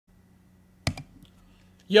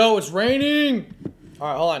Yo, it's raining!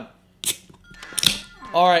 Alright, hold on.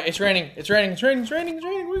 Alright, it's raining. It's raining. It's raining. It's raining. It's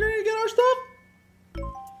raining. We're gonna get our stuff.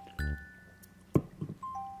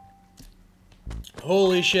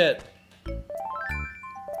 Holy shit.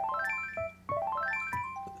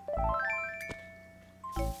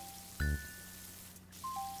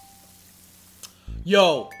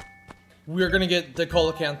 Yo, we're gonna get the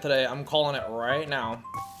Coelacanth today. I'm calling it right now.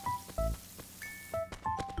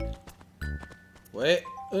 Wait.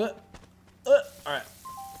 Alright.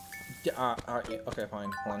 Alright. Okay, fine.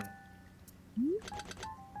 Hold on.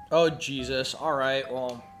 Oh, Jesus. Alright,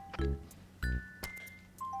 well.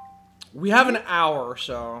 We have an hour,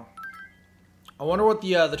 so. I wonder what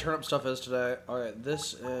the turnip stuff is today. Alright,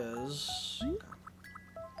 this is.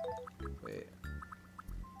 Wait.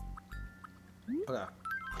 Okay.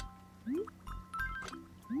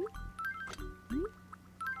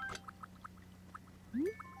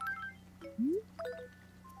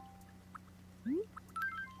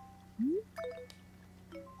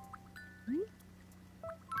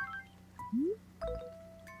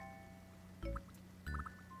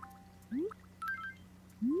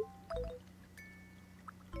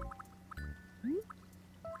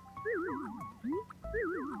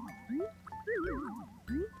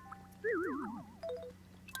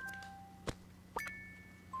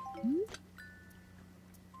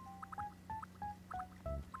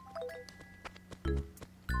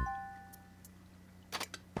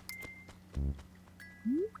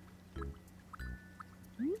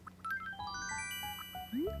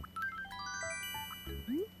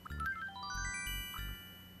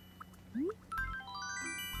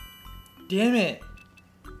 Damn it.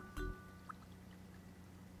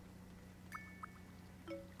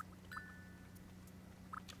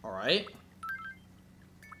 All right.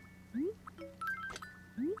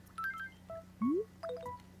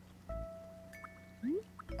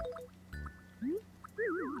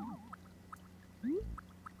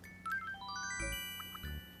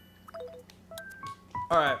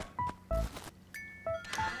 All right.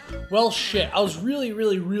 Well, shit. I was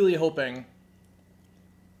really hoping.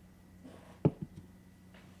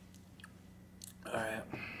 Alright.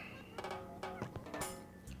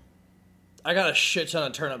 I got a shit ton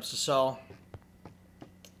of turnips to sell.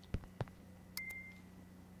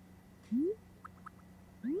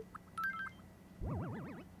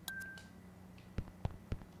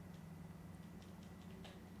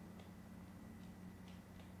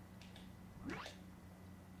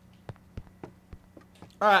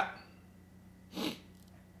 Alright.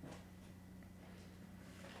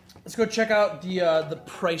 Let's go check out the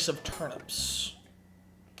price of turnips.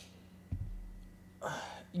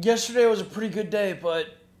 Yesterday was a pretty good day, but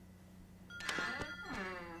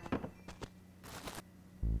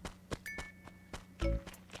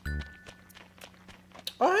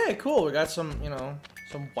oh hey, cool. We got some, you know,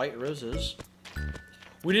 some white roses.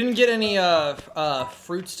 We didn't get any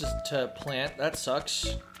fruits to plant. That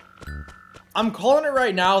sucks. I'm calling it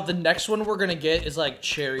right now. The next one we're gonna get is like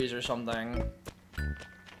cherries or something.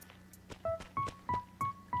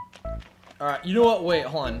 Alright, you know what? Wait,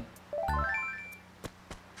 hold on.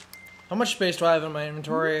 How much space do I have in my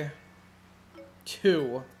inventory?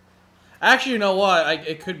 2. Actually, you know what?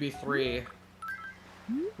 It could be 3.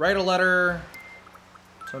 Write a letter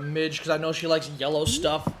to Midge, because I know she likes yellow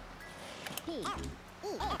stuff.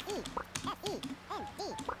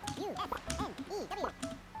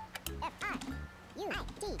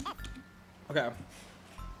 Okay.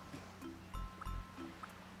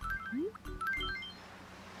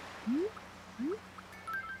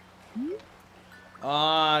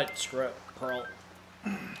 Screw it, Pearl.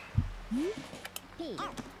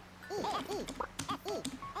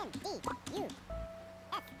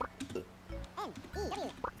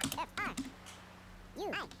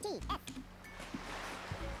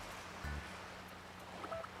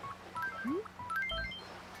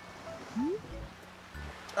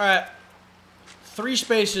 Alright. 3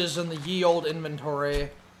 spaces in the ye old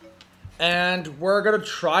inventory. And we're gonna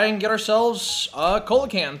try and get ourselves a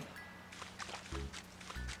Coelacanth.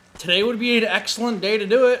 Today would be an excellent day to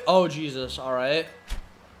do it. Oh, Jesus. Alright.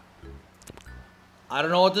 I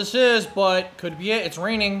don't know what this is, but could be it. It's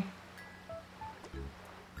raining.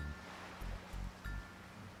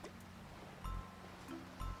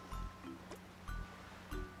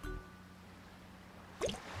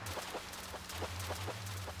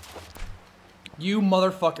 You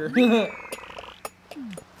motherfucker.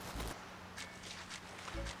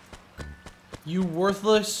 You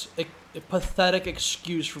worthless, pathetic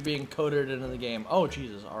excuse for being coded into the game. Oh,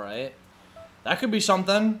 Jesus, alright. That could be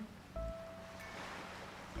something.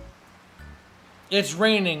 It's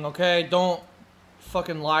raining, okay? Don't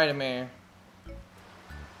fucking lie to me.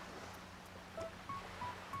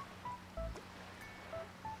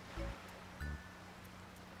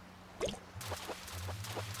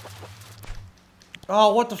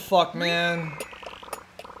 Oh, what the fuck, man?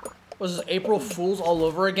 Was this April Fools all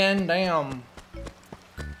over again? Damn.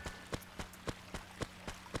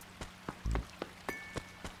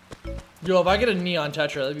 Yo, if I get a neon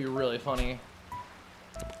tetra, that'd be really funny.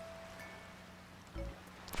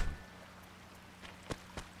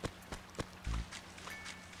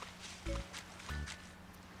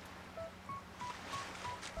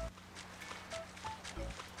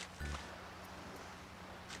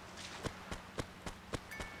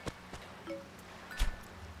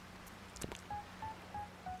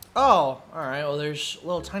 Oh, alright, well there's a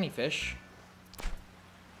little tiny fish.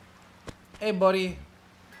 Hey, buddy.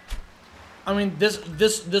 I mean, this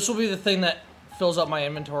will be the thing that fills up my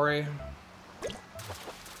inventory.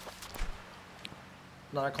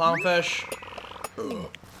 Not a clownfish.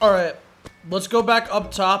 Alright, let's go back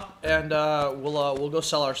up top and we'll go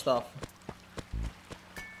sell our stuff.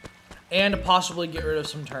 And possibly get rid of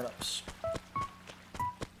some turnips.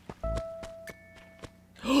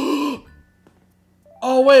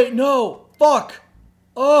 Oh wait, no! Fuck!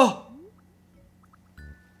 Oh!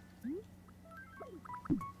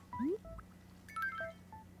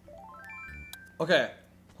 Okay,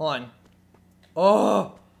 hold on.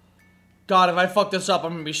 Oh! God, if I fuck this up,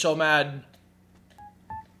 I'm gonna be so mad.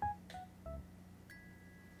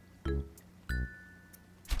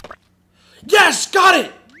 Yes! Got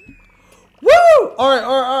it! Woo!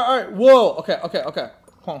 Alright. Whoa, okay.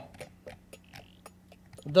 Hold on.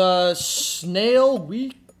 The snail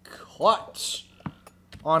we caught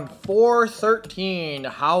on 4/13.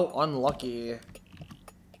 How unlucky.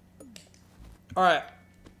 Alright.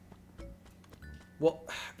 Well,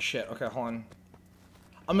 shit. Okay, hold on.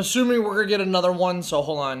 I'm assuming we're gonna get another one, so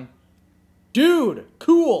hold on. Dude,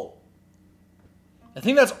 cool. I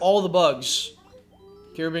think that's all the bugs.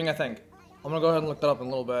 Being, I think. I'm gonna go ahead and look that up in a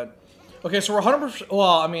little bit. Okay, so we're 100%.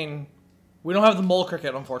 Well, I mean, we don't have the mole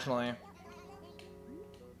cricket, unfortunately.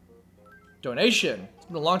 Donation. It's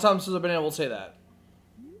been a long time since I've been able to say that.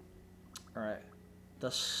 Alright. The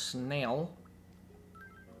snail.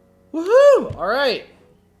 Woohoo! Alright.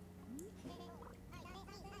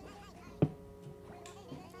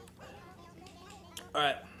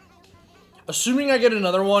 Alright. Assuming I get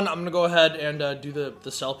another one, I'm gonna go ahead and do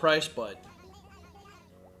the sell price, but...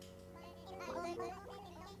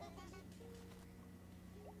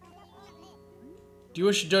 Do you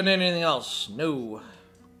wish to donate anything else? No.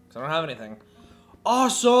 I don't have anything.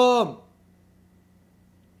 Awesome!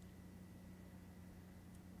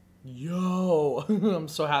 Yo! I'm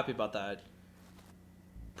so happy about that.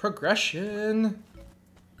 Progression!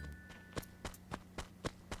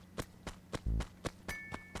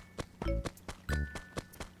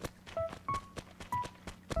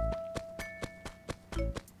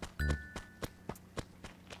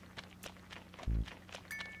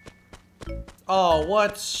 Oh,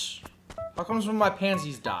 what? How come some of my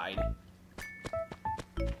pansies died?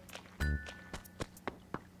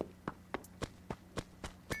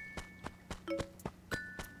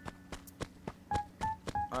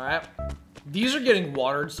 Alright. These are getting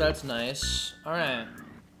watered, so that's nice. Alright.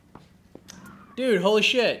 Dude, holy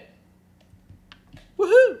shit.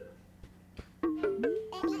 Woohoo!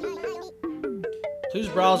 Please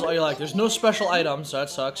browse all you like. There's no special items, so that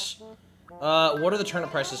sucks. What are the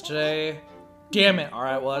turnip prices today? Damn it.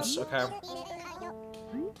 Alright, well, that's okay.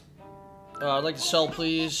 I'd like to sell,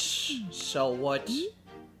 please. Sell what?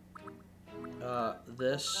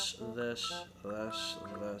 This.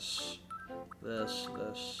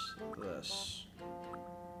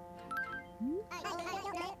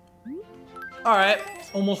 Alright,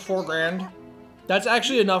 almost 4 grand. That's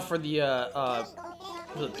actually enough for the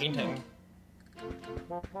painting.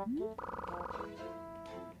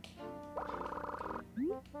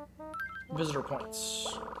 Visitor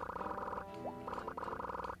points.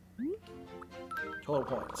 Total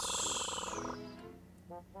points.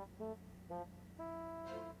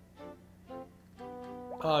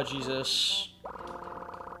 Oh, Jesus.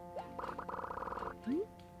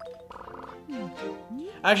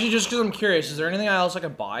 Actually, just because I'm curious, is there anything else I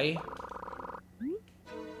can buy?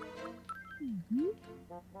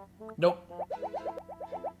 Nope.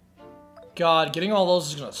 God, getting all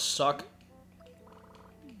those is gonna suck.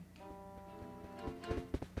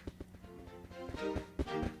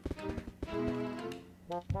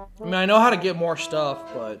 I mean, I know how to get more stuff,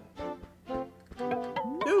 but...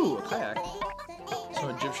 Ooh, a kayak. Some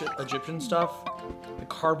Egyptian stuff. A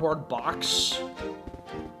cardboard box.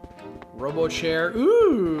 Robo chair.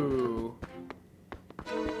 Ooh!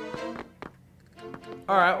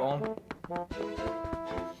 Alright, well.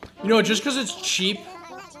 You know, just because it's cheap.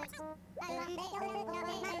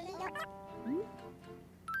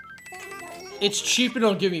 It's cheap and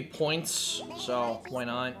it'll give me points, so why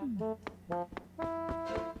not?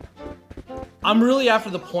 I'm really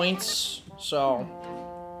after the points, so.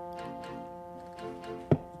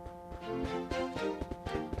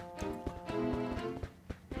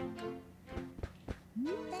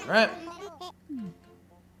 Alright.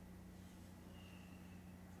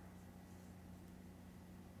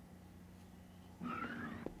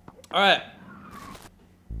 Alright.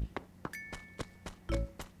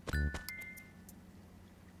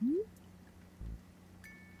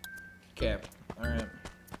 Okay, alright.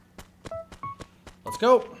 Let's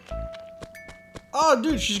go. Oh,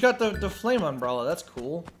 dude, she's got the flame umbrella. That's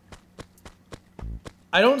cool.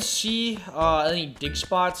 I don't see any dig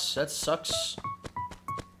spots. That sucks.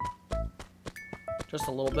 Just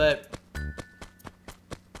a little bit.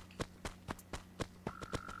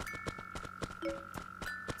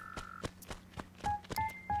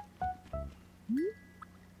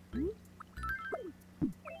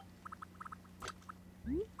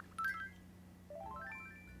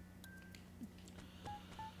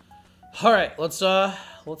 All right, let's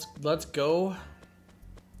go.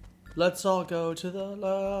 Let's all go to the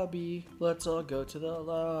lobby. Let's all go to the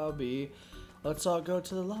lobby. Let's all go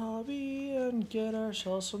to the lobby and get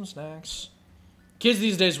ourselves some snacks. Kids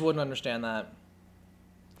these days wouldn't understand that.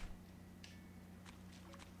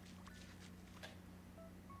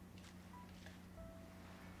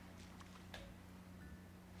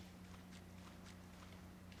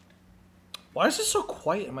 Why is it so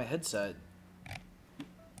quiet in my headset?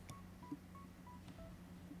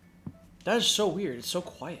 That is so weird. It's so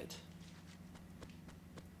quiet.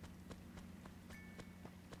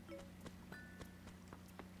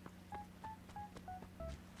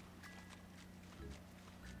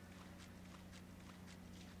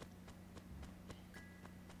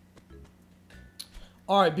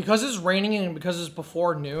 Alright, because it's raining and because it's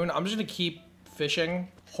before noon, I'm just going to keep fishing,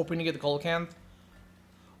 hoping to get the coelacanth.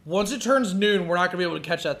 Once it turns noon, we're not going to be able to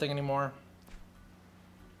catch that thing anymore.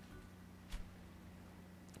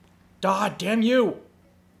 God damn you!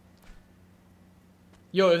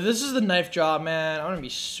 Yo, if this is the knife job, man, I'm gonna be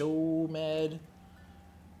so mad.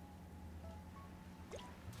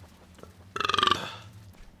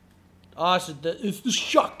 Ah, so it's the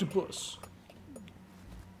Shocktopus.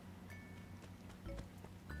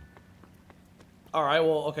 Alright,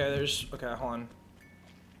 well, okay, there's... Okay, hold on.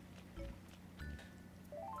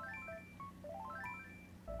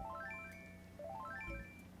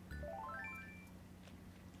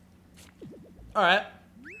 Alright.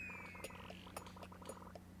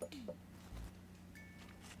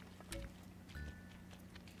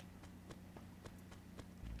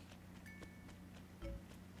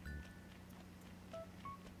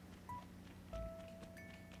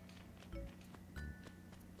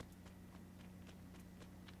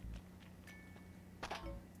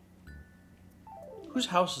 Whose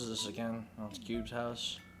house is this again? Oh, it's Cube's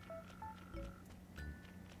house.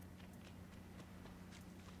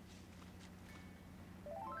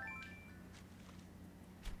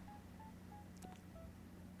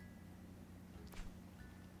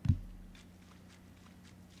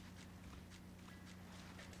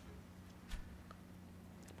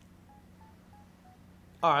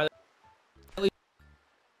 Alright.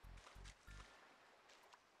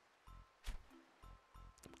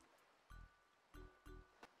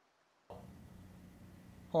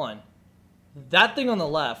 Hold on. That thing on the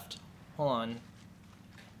left. Hold on.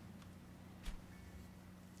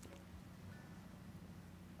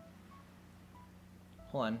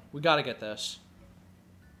 Hold on. We gotta get this.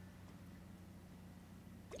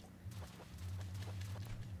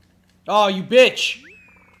 Oh, you bitch!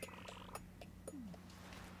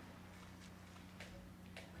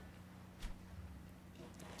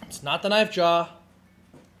 It's not the knife jaw.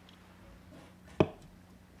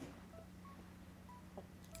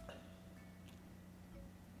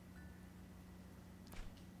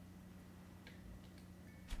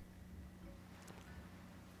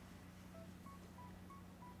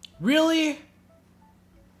 Really?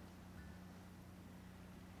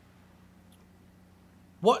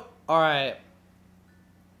 What? Alright.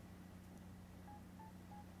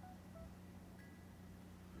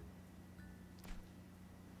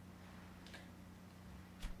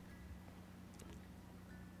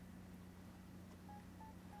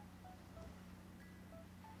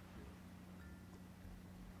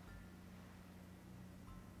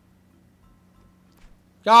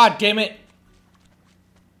 God damn it.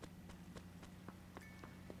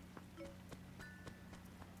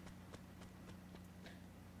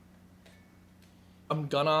 I'm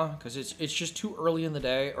gonna, because it's just too early in the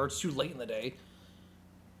day, or it's too late in the day.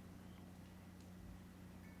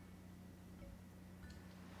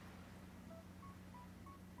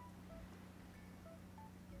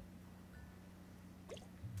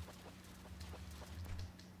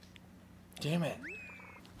 Damn it.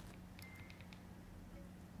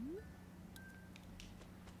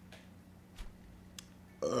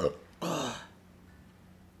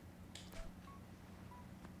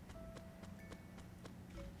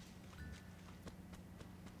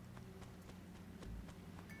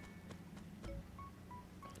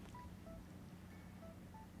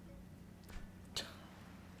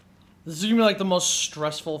 This is gonna be like the most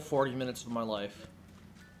stressful 40 minutes of my life.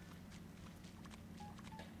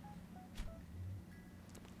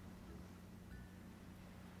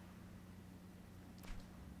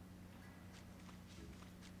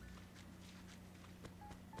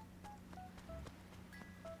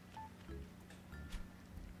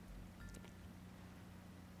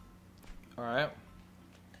 Alright.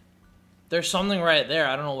 There's something right there.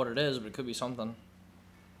 I don't know what it is, but it could be something.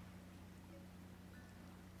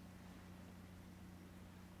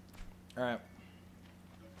 Alright.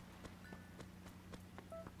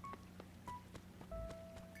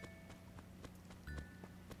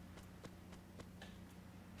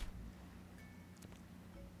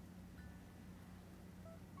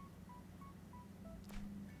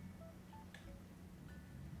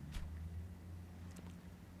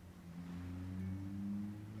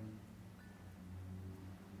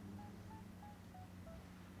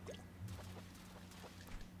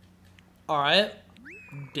 Alright.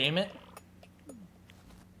 Damn it.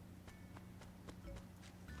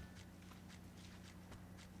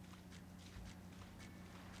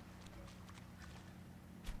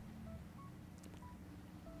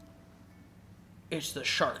 It's the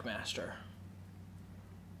Shark Master.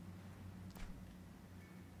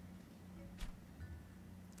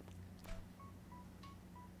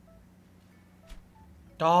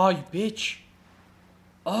 Aw, you bitch.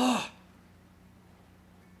 Ugh.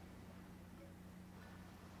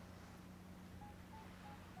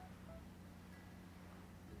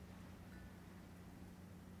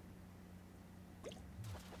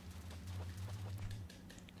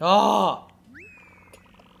 Ah!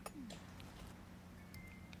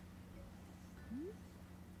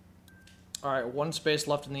 Alright, one space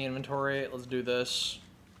left in the inventory. Let's do this.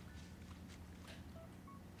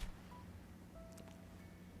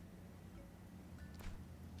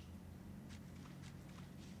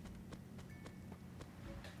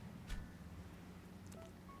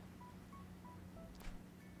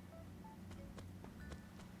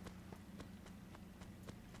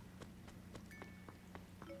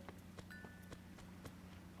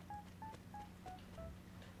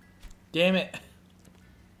 Damn it.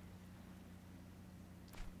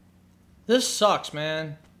 This sucks,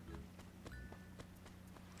 man.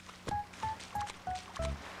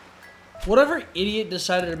 Whatever idiot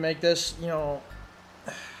decided to make this, you know...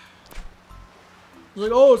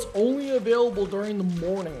 Like, oh, it's only available during the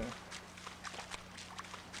morning.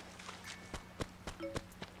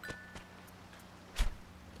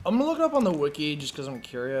 I'm gonna look it up on the wiki just because I'm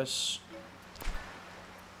curious.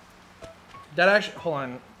 That actually, hold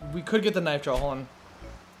on. We could get the knife draw, hold on.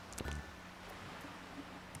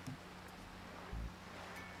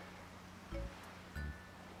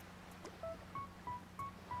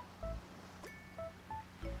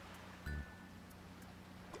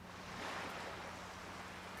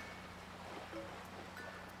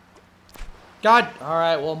 God,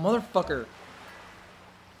 alright, well, motherfucker.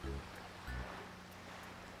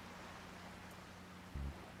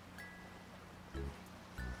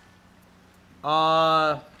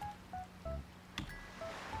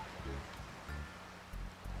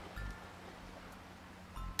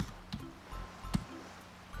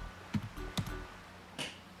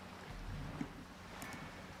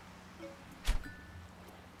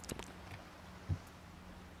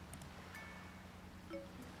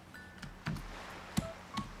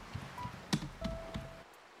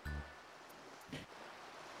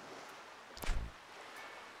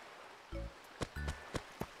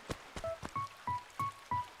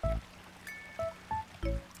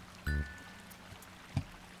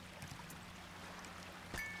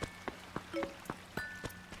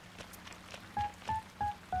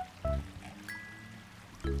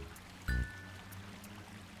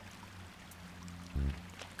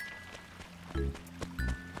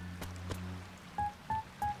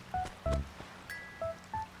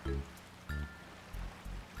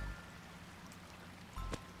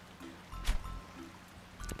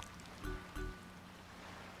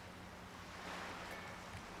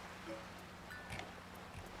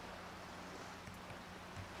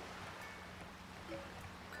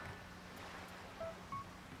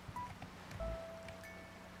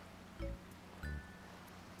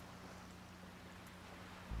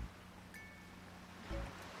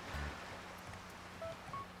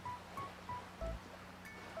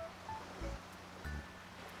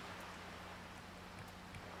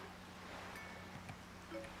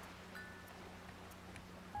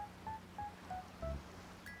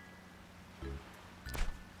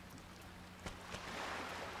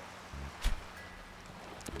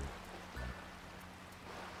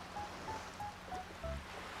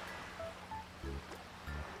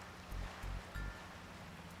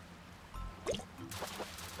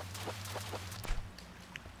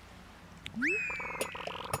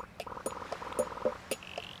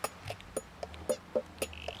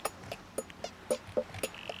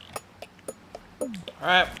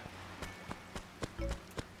 Alright.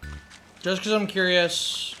 Just because I'm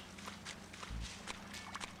curious.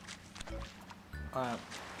 Alright.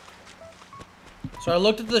 So I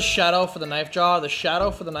looked at the shadow for the knife jaw. The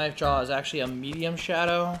shadow for the knife jaw is actually a medium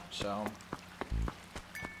shadow, so.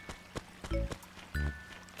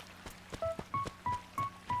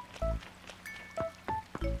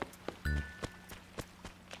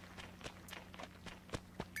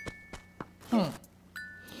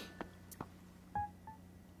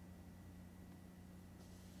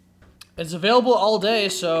 It's available all day,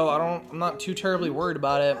 so I'm not too terribly worried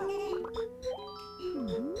about it.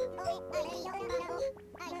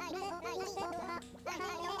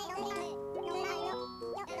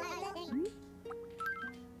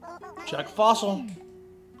 Check fossil.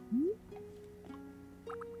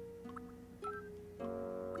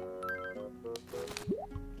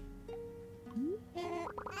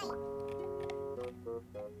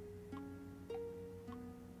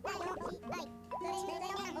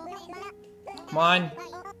 Come on.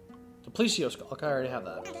 The Plecio skull. Okay, I already have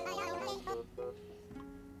that.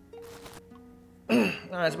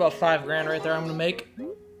 Alright, it's about $5 grand right there I'm gonna make.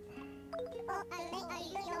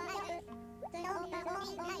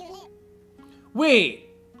 Wait.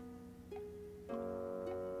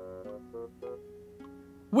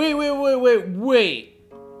 Wait.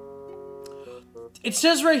 It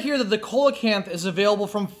says right here that the coelacanth is available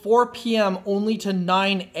from 4 p.m. only to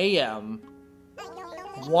 9 a.m.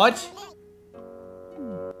 What?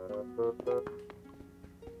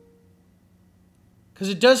 Because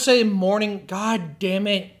it does say morning. God damn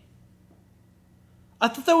it. I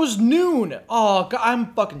thought that was noon. Oh, God,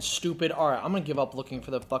 I'm fucking stupid. Alright, I'm gonna give up looking for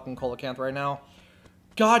the fucking coelacanth right now.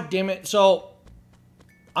 God damn it. So,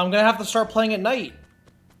 I'm gonna have to start playing at night.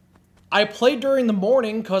 I play during the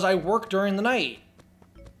morning because I work during the night.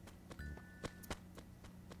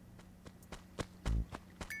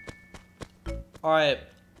 Alright,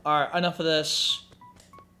 enough of this.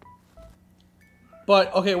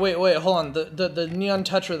 But, okay, wait, hold on. The Neon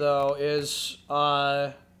Tetra, though, is,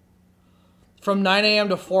 from 9 a.m.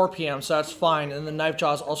 to 4 p.m., so that's fine. And the Knife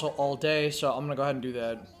Jaw is also all day, so I'm gonna go ahead and do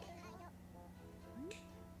that.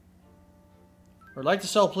 Would like to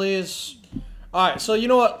sell, please. Alright, so you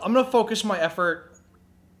know what? I'm gonna focus my effort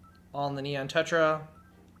on the Neon Tetra.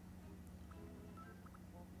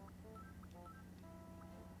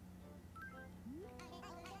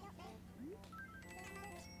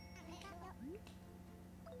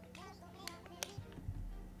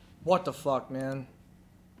 What the fuck, man?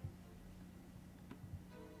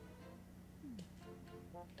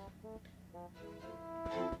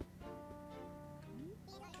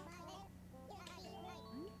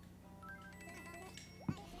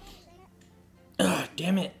 Ugh,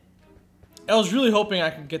 damn it. I was really hoping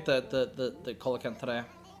I could get the coelacanth today.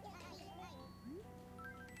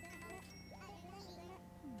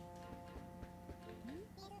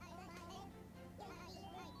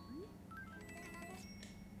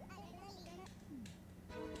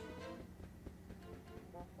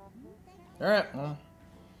 Alright, well.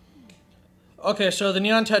 Okay, so the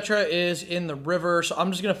Neon Tetra is in the river, so I'm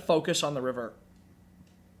just gonna focus on the river.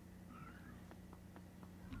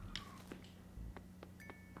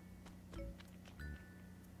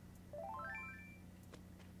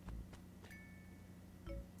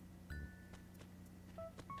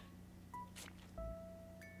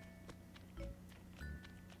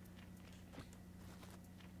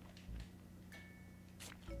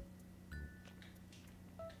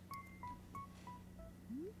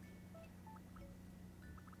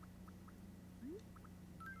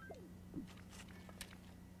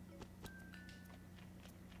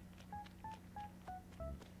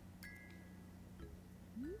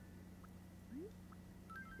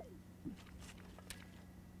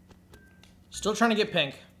 Still trying to get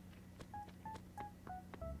pink.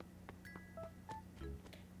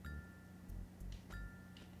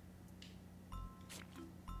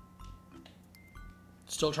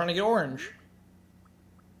 Still trying to get orange.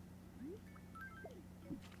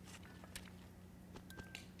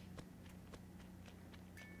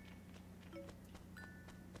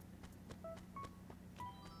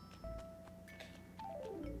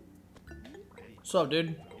 What's up,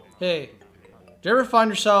 dude? Hey, do you ever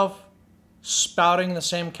find yourself spouting the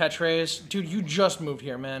same catchphrase? Dude, you just moved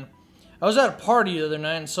here, man. I was at a party the other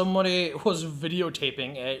night and somebody was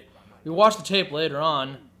videotaping it. We watched the tape later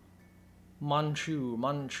on.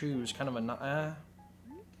 Manchu's kind of a...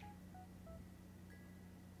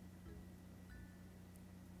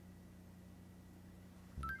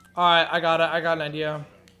 Alright, I got an idea.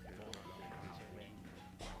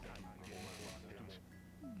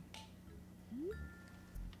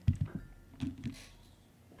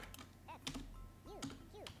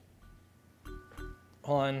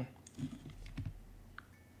 hold on.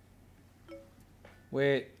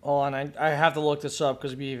 Wait, hold on. I have to look this up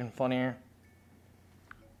because it'd be even funnier.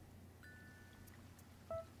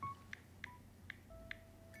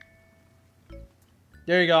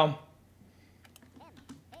 There you go.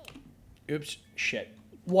 Oops. Shit.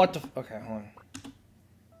 What the f- Okay, hold on.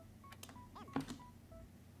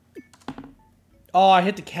 Oh, I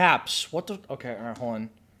hit the caps. What the- Okay, alright, hold on.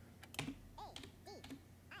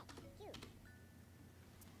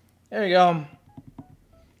 There you go.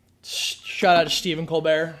 Shout out to Stephen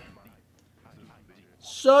Colbert.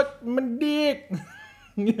 Suck my dick.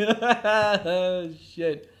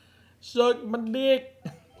 Shit. Suck my dick.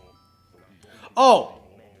 Oh.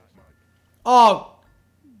 Oh.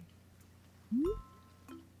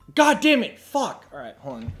 God damn it. Fuck. Alright,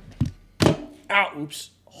 hold on. Ow.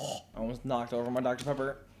 Oops. Oh, I almost knocked over my Dr.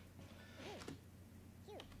 Pepper.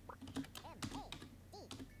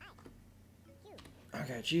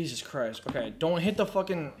 Okay, Jesus Christ. Okay, don't hit the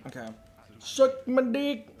fucking... Okay. Suck my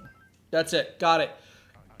dick. That's it. Got it.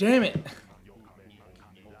 Damn it.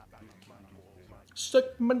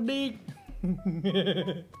 Suck my dick.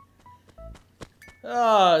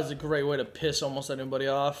 Ah, it's a great way to piss almost anybody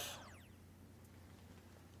off.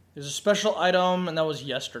 There's a special item, and that was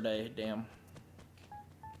yesterday. Damn.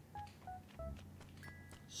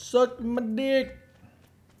 Suck my dick.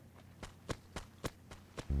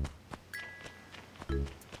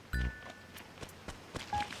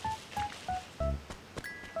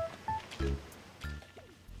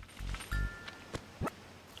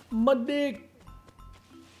 My dick.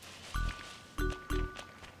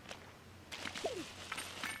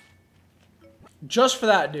 Just for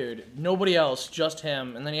that dude, nobody else, just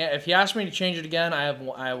him. And then if he asks me to change it again, I have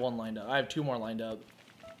one lined up. I have 2 more lined up.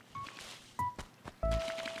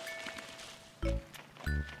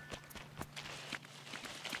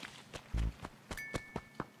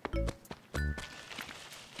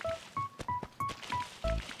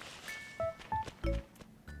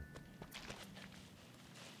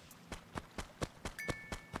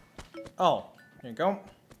 Oh, here you go.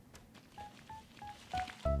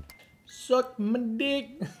 Suck my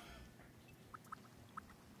dick.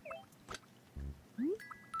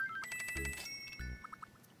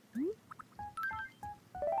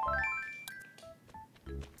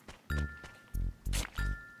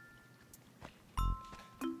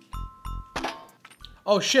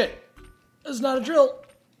 Oh shit. This is not a drill.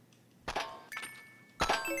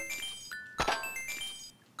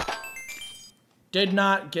 Did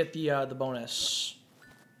not get the bonus.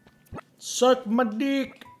 Suck my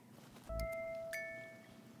dick.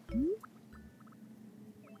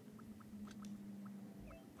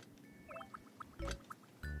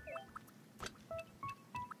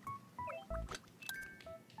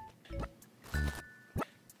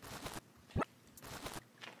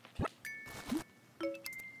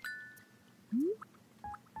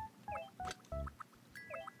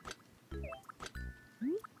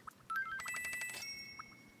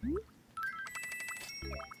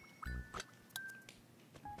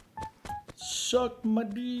 Suck my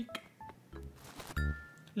dick.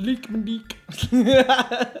 Lick my dick.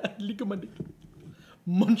 Lick my dick.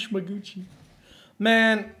 Munch my Gucci.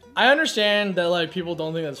 Man, I understand that like people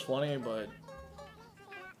don't think that's funny, but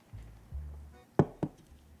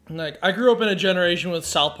like I grew up in a generation with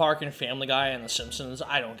South Park and Family Guy and The Simpsons.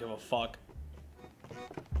 I don't give a fuck.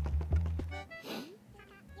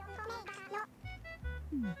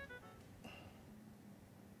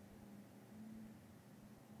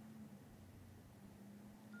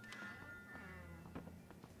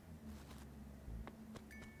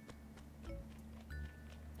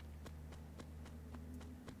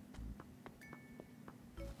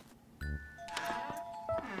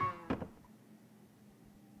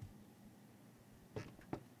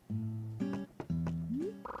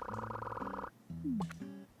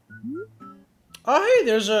 Oh, hey,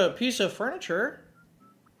 there's a piece of furniture.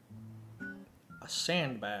 A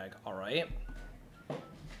sandbag, alright.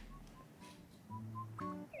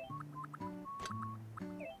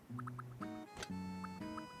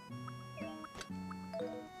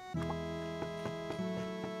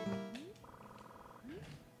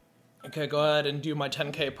 Okay, go ahead and do my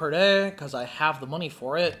 10K per day, because I have the money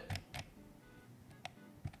for it.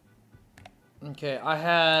 Okay, I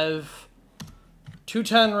have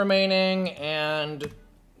 210 remaining and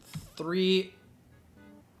 3,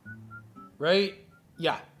 right?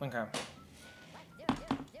 Yeah, okay.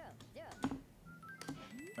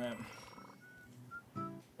 Right.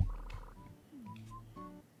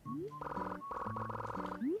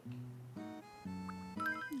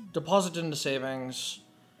 Deposit into savings.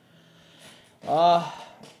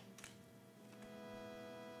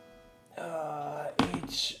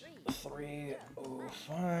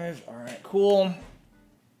 8305. All right, cool.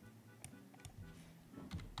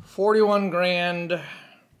 41 grand.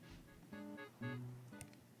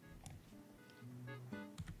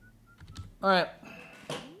 All right.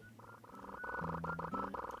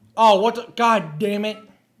 Oh, what the? God damn it.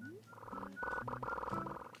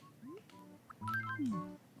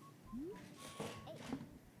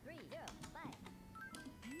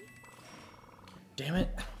 Damn it.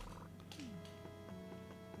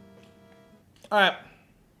 Alright.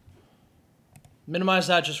 Minimize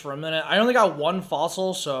that just for a minute. I only got one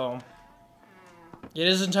fossil, so it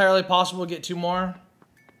is entirely possible to get 2 more.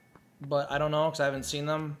 But I don't know, because I haven't seen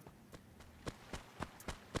them.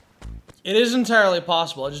 It is entirely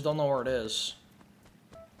possible, I just don't know where it is.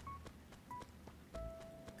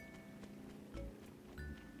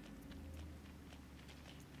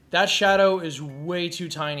 That shadow is way too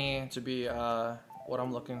tiny to be what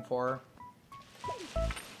I'm looking for.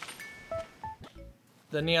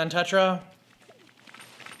 The Neon Tetra.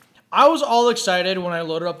 I was all excited when I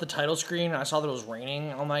loaded up the title screen and I saw that it was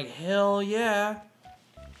raining. I'm like, hell yeah.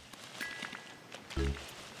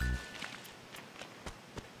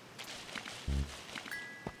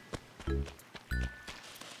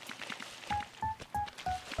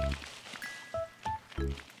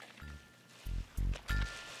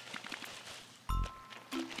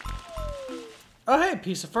 Oh, hey,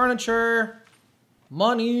 piece of furniture.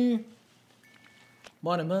 Money.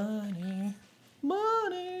 Money, money,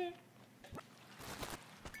 money.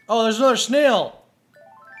 Oh, there's another snail.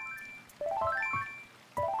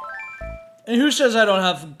 And who says I don't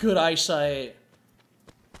have good eyesight?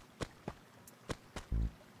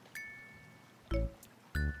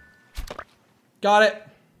 Got it.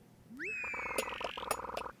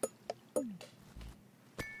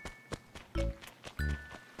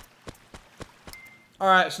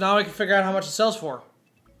 Alright, so now we can figure out how much it sells for.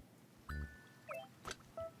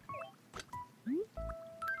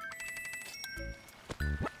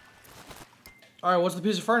 Alright, what's the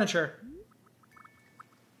piece of furniture?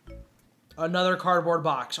 Another cardboard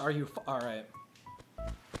box. Are you alright?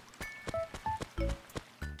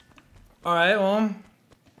 Alright, well.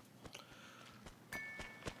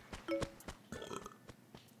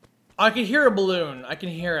 I can hear a balloon. I can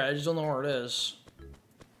hear it. I just don't know where it is.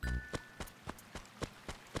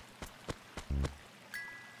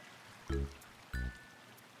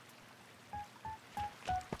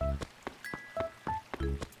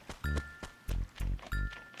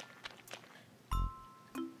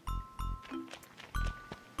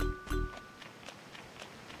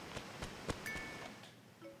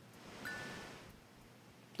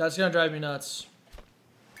 That's gonna drive me nuts.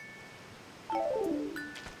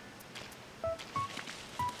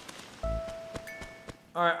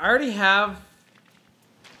 Alright, I already have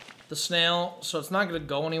the snail, so it's not gonna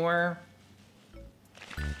go anywhere.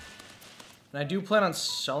 And I do plan on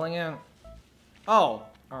selling it. Oh,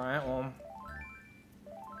 alright, well.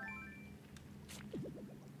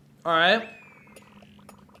 Alright.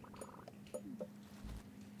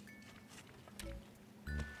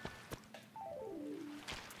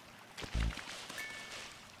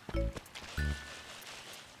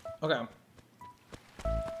 Okay.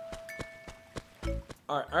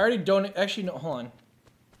 Alright, I already don't... Actually, no, hold on.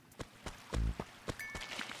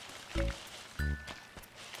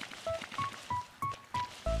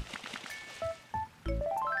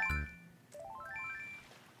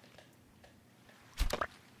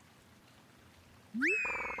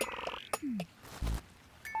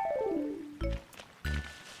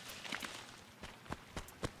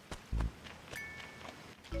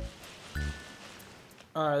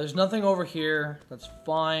 Alright, there's nothing over here. That's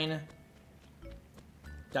fine.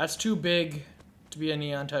 That's too big to be a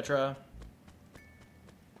Neon Tetra.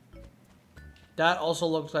 That also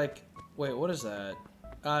looks like... Wait, what is that?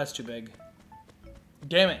 Ah, it's too big.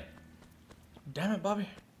 Damn it. Damn it, Bobby.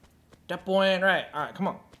 That boy ain't right. Alright, come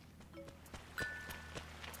on.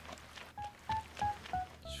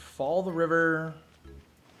 Just follow the river.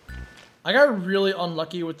 I got really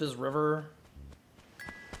unlucky with this river.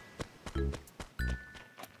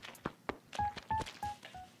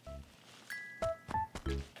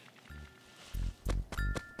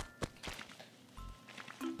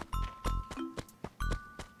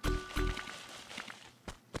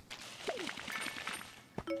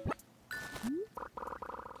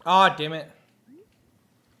 Ah, damn it.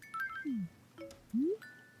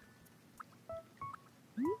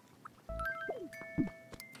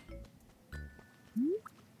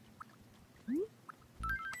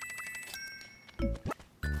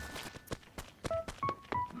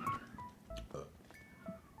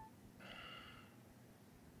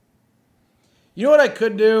 You know what I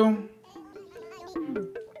could do?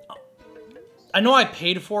 I know I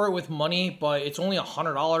paid for it with money, but it's only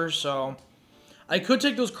 $100, so I could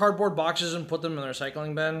take those cardboard boxes and put them in the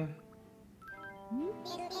recycling bin.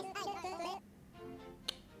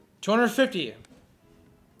 250.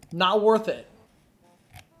 Not worth it.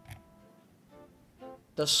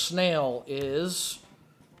 The snail is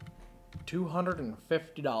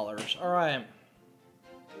 $250. All right.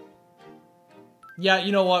 Yeah,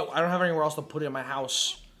 you know what? I don't have anywhere else to put it in my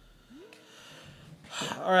house.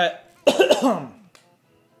 All right.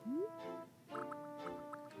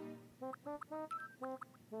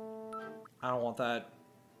 I don't want that.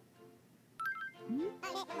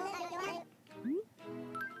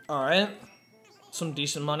 All right. Some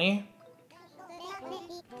decent money.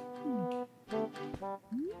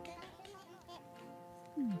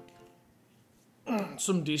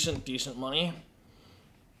 Some decent money.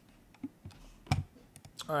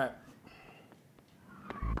 All right.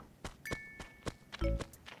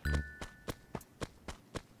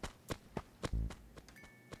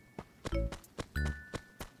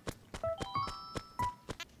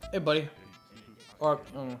 Hey, buddy. Or,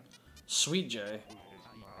 Sweet J.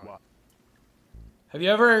 Have you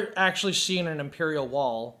ever actually seen an Imperial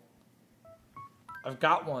Wall? I've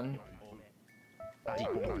got one.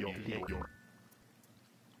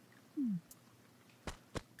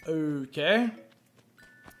 Okay.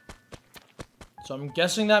 So I'm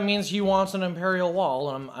guessing that means he wants an Imperial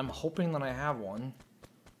Wall, and I'm hoping that I have one.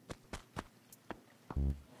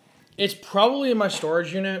 It's probably in my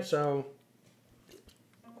storage unit, so...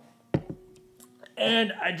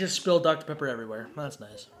 And I just spilled Dr. Pepper everywhere. That's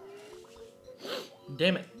nice.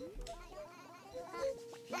 Damn it.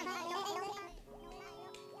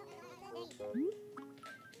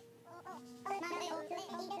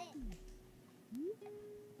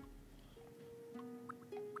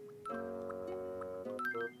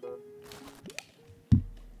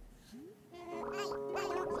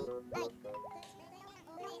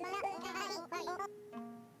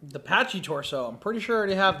 The patchy torso. I'm pretty sure I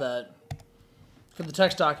already have that. For the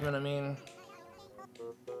text document, I mean.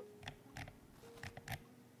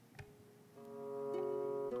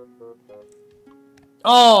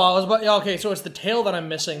 Oh, I was about... Yeah, okay, so it's the tail that I'm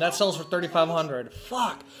missing. That sells for $3,500.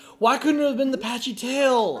 Fuck. Why couldn't it have been the patchy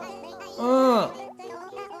tail?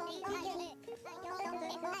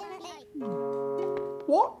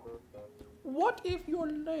 What? What if your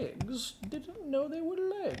legs didn't know they were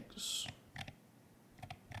legs?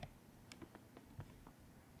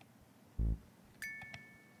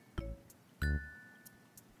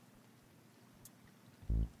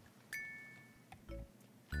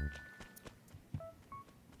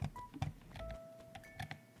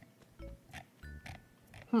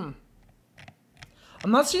 I'm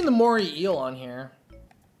not seeing the Mori eel on here.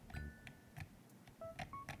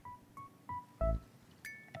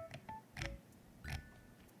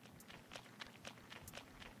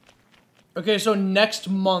 Okay, so next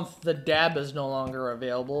month the dab is no longer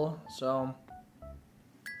available, so...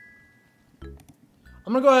 I'm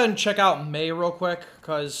gonna go ahead and check out May real quick,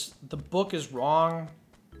 because the book is wrong.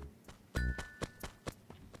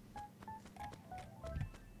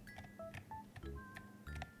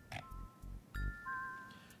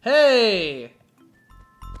 Hey!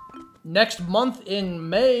 Next month in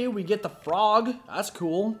May, we get the frog. That's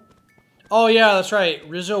cool. Oh yeah, that's right.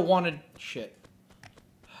 Rizzo wanted... Shit.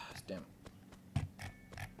 Damn.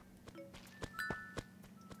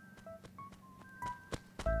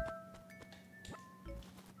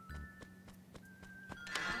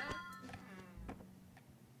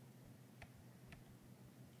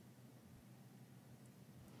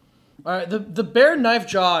 Alright, the bear knife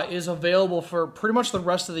jaw is available for pretty much the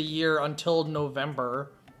rest of the year until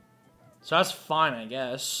November. So that's fine, I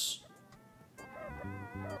guess.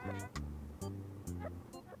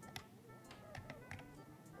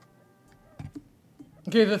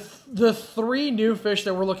 Okay, the three new fish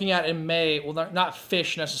that we're looking at in May, well, not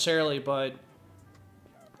fish necessarily, but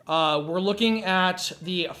we're looking at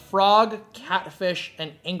the frog, catfish,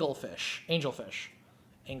 and angelfish. Angelfish.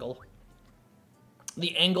 Angle.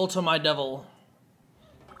 The angle to my devil.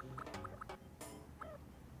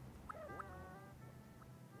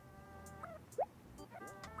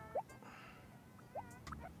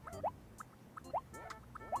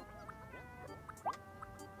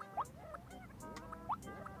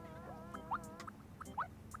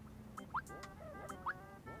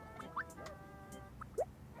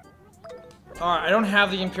 Alright, I don't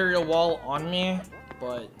have the Imperial Wall on me,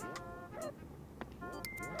 but...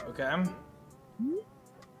 Okay.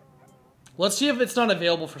 Let's see if it's not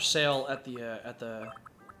available for sale at the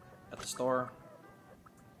store.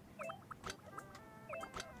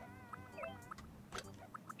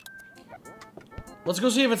 Let's go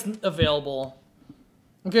see if it's available.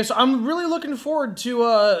 Okay, so I'm really looking forward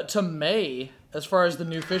to May, as far as the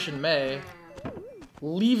new fish in May.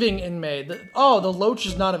 Leaving in May. The loach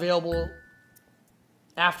is not available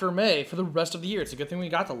after May for the rest of the year. It's a good thing we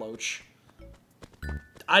got the loach.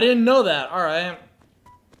 I didn't know that. Alright.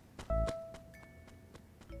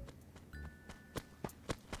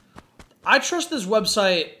 I trust this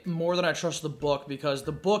website more than I trust the book because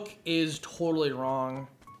the book is totally wrong.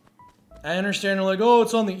 I understand you're like, oh,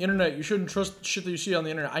 it's on the internet. You shouldn't trust shit that you see on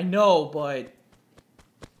the internet. I know, but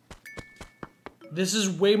this is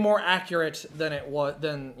way more accurate than it was,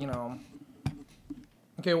 you know.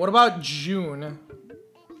 Okay, what about June?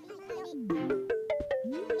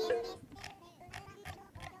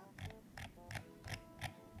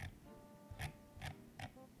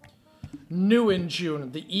 New in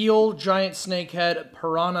June. The eel, giant snakehead,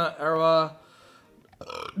 piranha, era,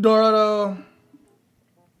 dorado,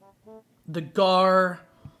 the gar,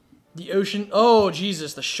 the ocean. Oh,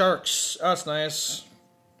 Jesus, the sharks. Oh, that's nice.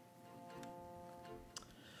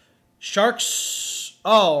 Sharks.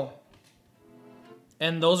 Oh.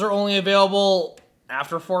 And those are only available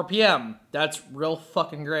after 4 p.m. That's real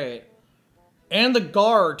fucking great. And the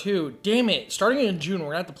gar, too. Damn it. Starting in June,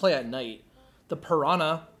 we're gonna have to play at night. The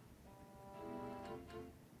piranha.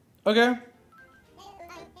 Okay.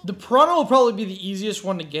 The piranha will probably be the easiest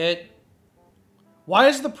one to get. Why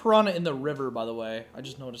is the piranha in the river, by the way? I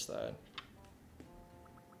just noticed that.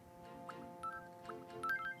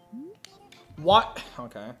 What?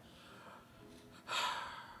 Okay.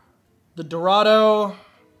 The dorado,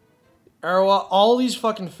 arawa, all these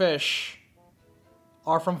fucking fish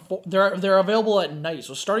are from... They're available at night.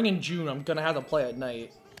 So starting in June, I'm gonna have to play at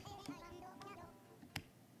night.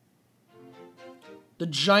 The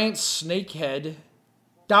giant snakehead.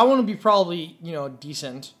 That one would be probably, you know,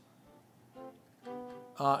 decent.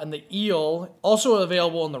 And the eel, also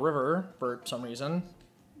available in the river for some reason.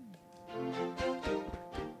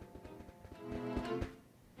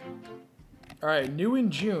 Alright, new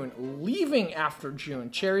in June. Leaving after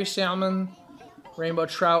June. Cherry salmon, rainbow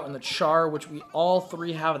trout, and the char, which we all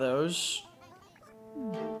three have those.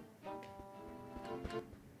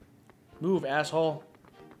 Move, asshole.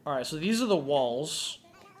 Alright, so these are the walls.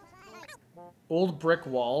 Old brick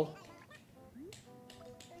wall.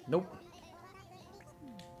 Nope.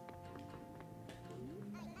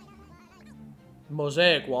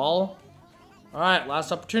 Mosaic wall. Alright,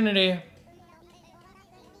 last opportunity.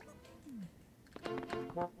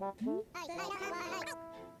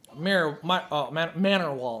 Manor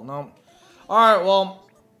wall. No. Alright, well,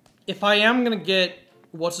 if I am gonna get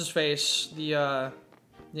what's his face, the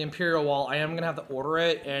Imperial wall, I am gonna have to order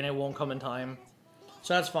it and it won't come in time.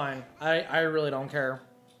 So that's fine. I really don't care.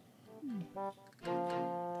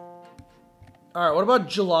 Alright, what about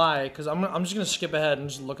July? Because I'm just gonna skip ahead and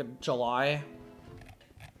just look at July.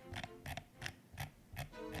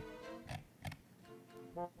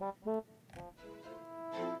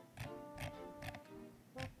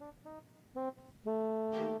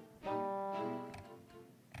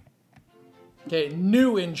 Okay,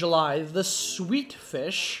 new in July, the sweet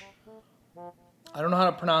fish. I don't know how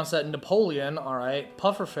to pronounce that. Napoleon, alright.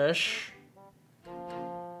 Pufferfish.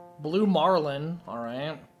 Blue marlin,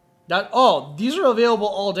 alright. Oh, these are available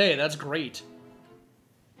all day. That's great.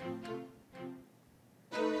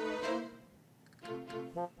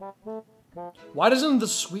 Why doesn't the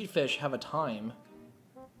sweet fish have a time?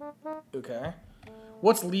 Okay.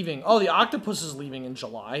 What's leaving? Oh, the octopus is leaving in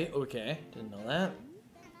July. Okay, didn't know that.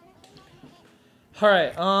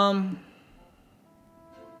 Alright, I'm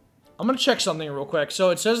gonna check something real quick. So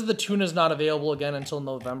it says the tuna's not available again until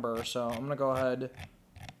November, so I'm gonna go ahead.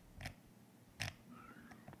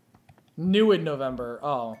 New in November.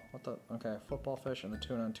 Oh, what the? Okay, football fish and the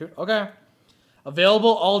tuna and tuna. Okay. Available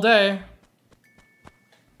all day.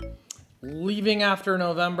 Leaving after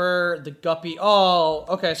November. The guppy. Oh,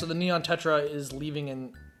 okay, so the neon tetra is leaving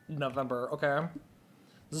in November. Okay.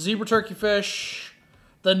 Zebra turkey fish.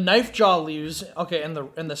 The knife jaw leaves. Okay, and the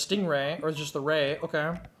stingray, or just the ray.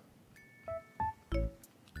 Okay.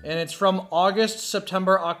 And it's from August,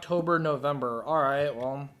 September, October, November. All right,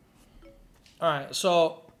 well. All right,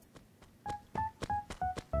 so.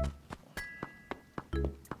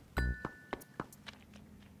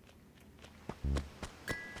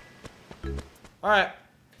 All right.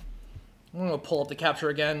 I'm gonna pull up the capture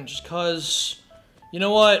again, just cause. You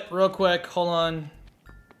know what? Real quick, hold on.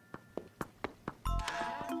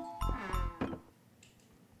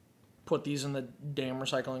 Put these in the damn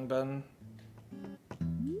recycling bin.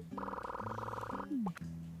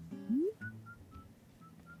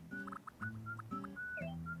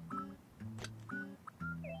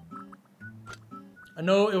 I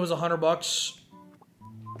know it was $100,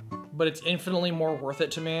 but it's infinitely more worth it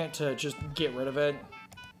to me to just get rid of it.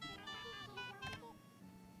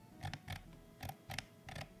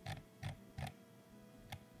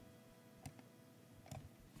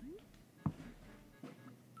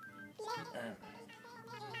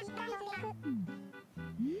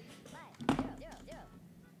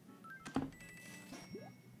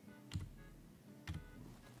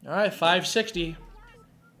 All right, 560.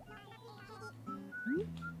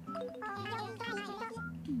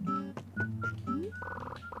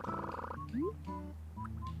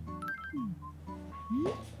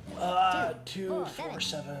 Uh, 2, 4,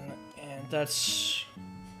 7, and that's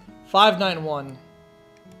 591.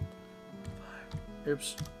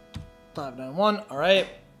 Oops, 591. All right,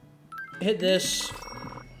 hit this.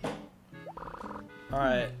 All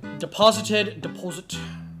right, deposit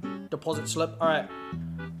slip. All right.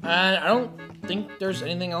 And I don't think there's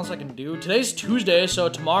anything else I can do. Today's Tuesday, so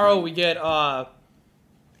tomorrow we get,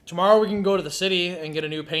 tomorrow we can go to the city and get a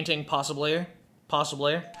new painting, possibly.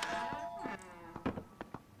 Possibly.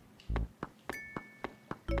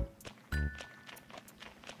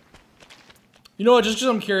 You know what, just because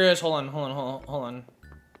I'm curious, hold on.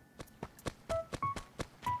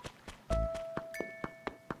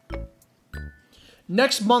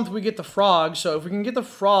 Next month we get the frog, so if we can get the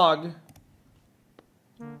frog,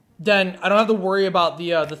 then I don't have to worry about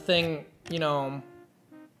the thing, you know,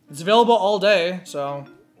 it's available all day, so.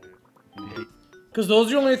 Because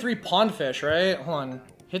those are only 3 pond fish, right? Hold on.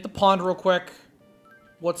 Hit the pond real quick.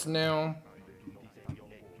 What's new?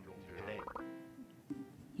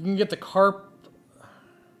 You can get the carp.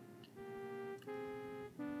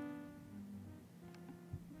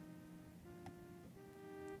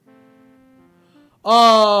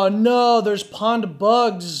 Oh, no, there's pond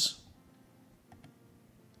bugs.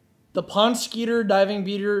 The pond skeeter, diving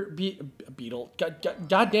beetle.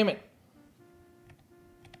 God damn it.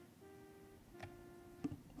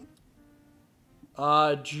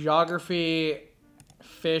 Geography,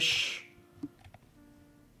 fish.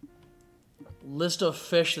 List of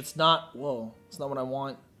fish that's not, whoa, it's not what I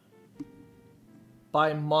want.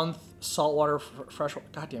 By month, saltwater, freshwater.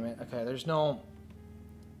 God damn it. Okay, there's no,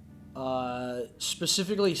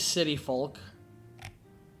 specifically city folk.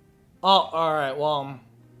 Oh, alright, well,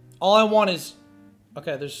 all I want is...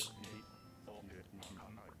 Okay, there's...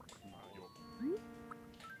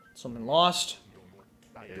 Something lost.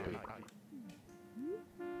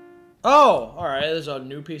 Oh! Alright, there's a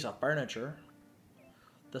new piece of furniture.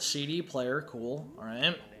 The CD player, cool.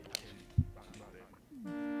 Alright.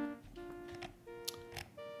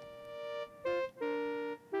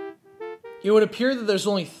 It would appear that there's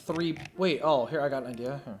only 3... Wait, oh, here, I got an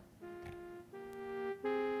idea. Here.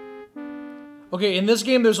 Okay, in this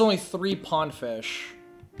game, there's only 3 pond fish.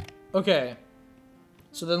 Okay.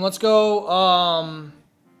 So then let's go,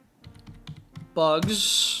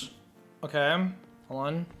 bugs. Okay, hold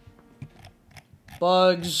on.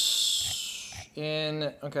 Bugs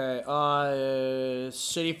in, okay,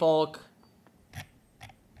 city folk.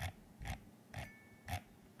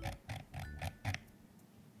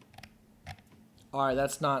 Alright,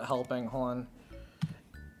 that's not helping, hold on.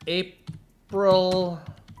 April...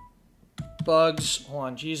 Bugs. Hold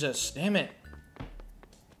on, Jesus. Damn it.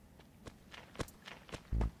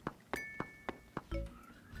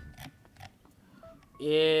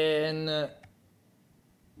 In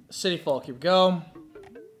city folk, here we go.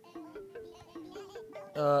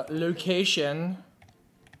 Location.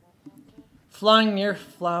 Flying near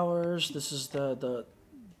flowers. This is the...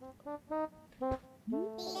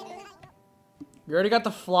 We already got the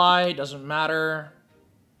fly, doesn't matter.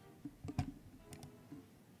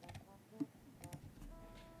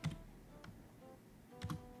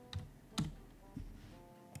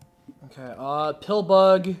 Okay, pill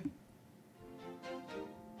bug.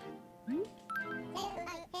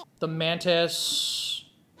 The mantis.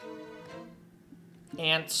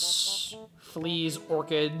 Ants. Fleas.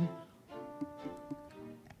 Orchid.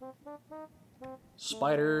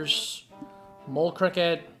 Spiders. Mole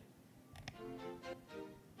cricket.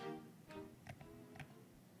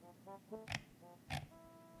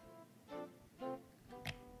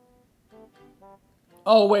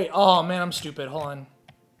 Oh, wait. Oh, man, I'm stupid. Hold on.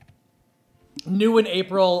 New in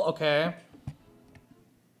April. Okay.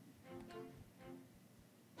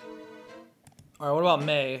 Alright, what about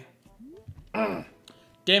May?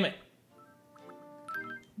 Damn it.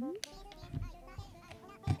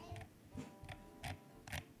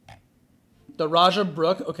 The Raja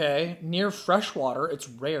Brook. Okay. Near freshwater. It's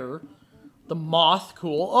rare. The moth.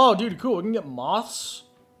 Cool. Oh, dude, cool. We can get moths.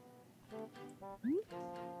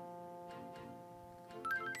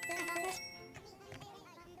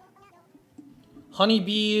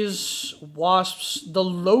 Honeybees, wasps, the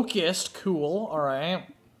locust, cool, alright.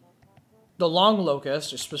 The long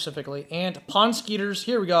locust, specifically, and pond skeeters,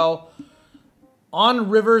 here we go. On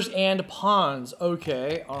rivers and ponds,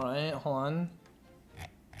 okay, alright, hold on.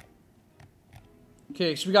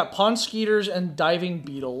 Okay, so we got pond skeeters and diving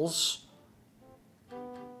beetles.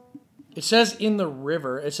 It says in the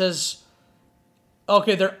river, it says,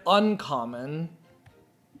 okay, they're uncommon.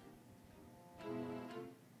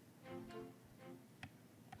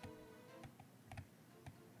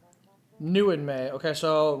 New in May. Okay,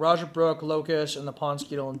 so Roger Brook, Locust, and the Pond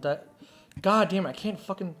Skeetle and that. God damn it, I can't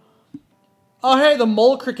fucking. Oh, hey, the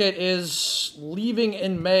Mole Cricket is leaving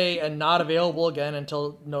in May and not available again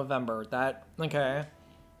until November. That. Okay.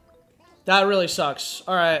 That really sucks.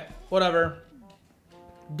 Alright, whatever.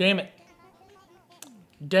 Damn it.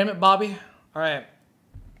 Damn it, Bobby. Alright.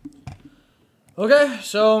 Okay,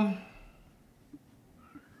 so.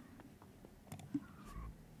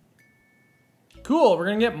 Cool, we're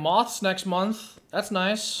gonna get moths next month. That's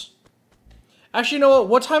nice. Actually, you know what?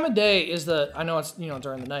 What time of day is the... I know it's, you know,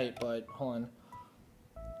 during the night, but hold on.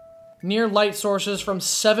 Near light sources from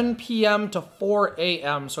 7 p.m. to 4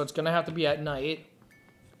 a.m., so it's gonna have to be at night.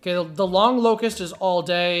 Okay, the long locust is all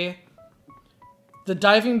day. The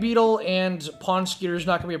diving beetle and pond skeeter is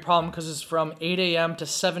not gonna be a problem because it's from 8 a.m. to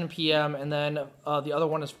 7 p.m., and then the other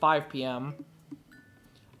one is 5 p.m.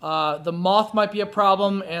 The moth might be a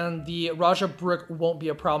problem, and the Raja Brook won't be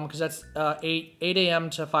a problem because that's 8 a.m.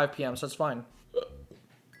 to 5 p.m., so that's fine.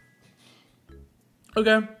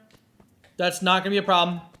 Okay. That's not going to be a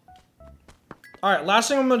problem. Alright, last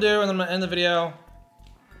thing I'm going to do, and then I'm going to end the video.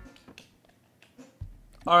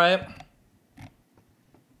 Alright.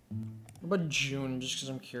 What about June, just because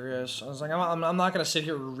I'm curious? I was like, I'm not going to sit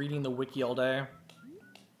here reading the wiki all day.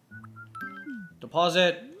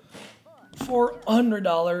 Deposit.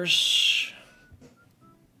 $400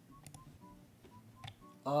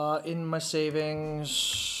 in my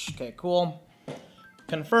savings. Okay, cool.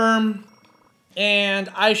 Confirm. And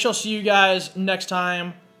I shall see you guys next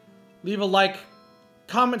time. Leave a like,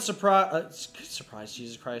 comment, surprise,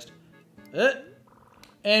 Jesus Christ.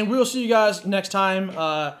 And we will see you guys next time.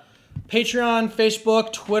 Patreon,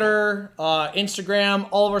 Facebook, Twitter, Instagram,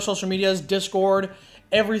 all of our social medias, Discord.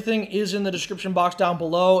 Everything is in the description box down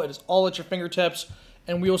below. It is all at your fingertips.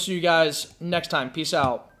 And we will see you guys next time. Peace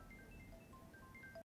out.